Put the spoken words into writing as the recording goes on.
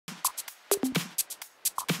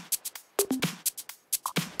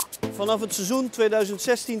Vanaf het seizoen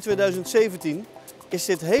 2016-2017 is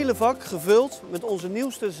dit hele vak gevuld met onze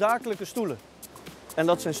nieuwste zakelijke stoelen. En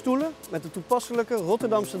dat zijn stoelen met de toepasselijke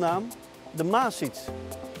Rotterdamse naam, de Maas.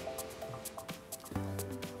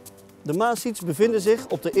 De Maas bevinden zich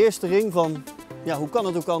op de eerste ring van, ja hoe kan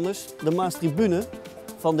het ook anders, de Maastribune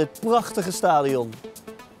van dit prachtige stadion.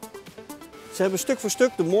 Ze hebben stuk voor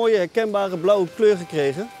stuk de mooie herkenbare blauwe kleur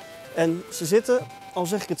gekregen. En ze zitten, al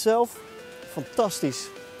zeg ik het zelf, fantastisch.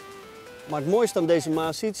 Maar het mooiste aan deze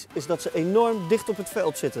Maas is dat ze enorm dicht op het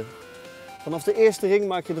veld zitten. Vanaf de eerste ring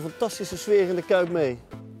maak je de fantastische sfeer in de Kuip mee.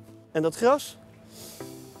 En dat gras,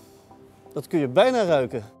 dat kun je bijna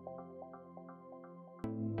ruiken.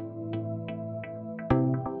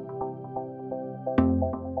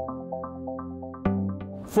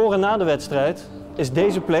 Voor en na de wedstrijd is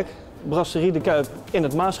deze plek, Brasserie de Kuip in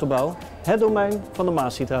het Maasgebouw, het domein van de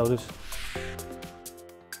Maasziethouders.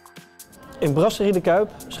 In Brasserie de Kuip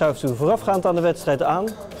schuift u voorafgaand aan de wedstrijd aan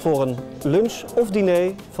voor een lunch of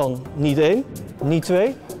diner van niet 1, niet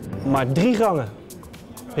 2, maar 3 gangen.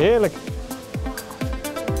 Heerlijk!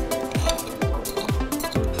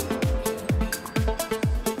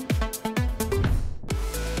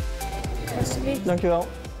 Alsjeblieft. Dankjewel.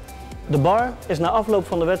 De bar is na afloop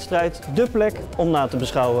van de wedstrijd dé plek om na te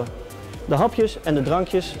beschouwen. De hapjes en de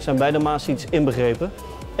drankjes zijn bij de Maas inbegrepen,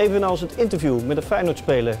 evenals het interview met de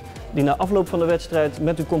Feyenoord-speler die na afloop van de wedstrijd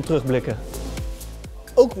met u komt terugblikken.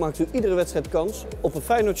 Ook maakt u iedere wedstrijd kans op een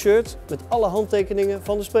Feyenoord shirt met alle handtekeningen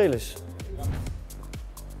van de spelers.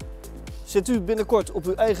 Zit u binnenkort op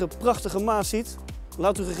uw eigen prachtige Maas,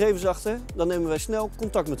 laat uw gegevens achter, dan nemen wij snel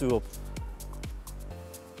contact met u op.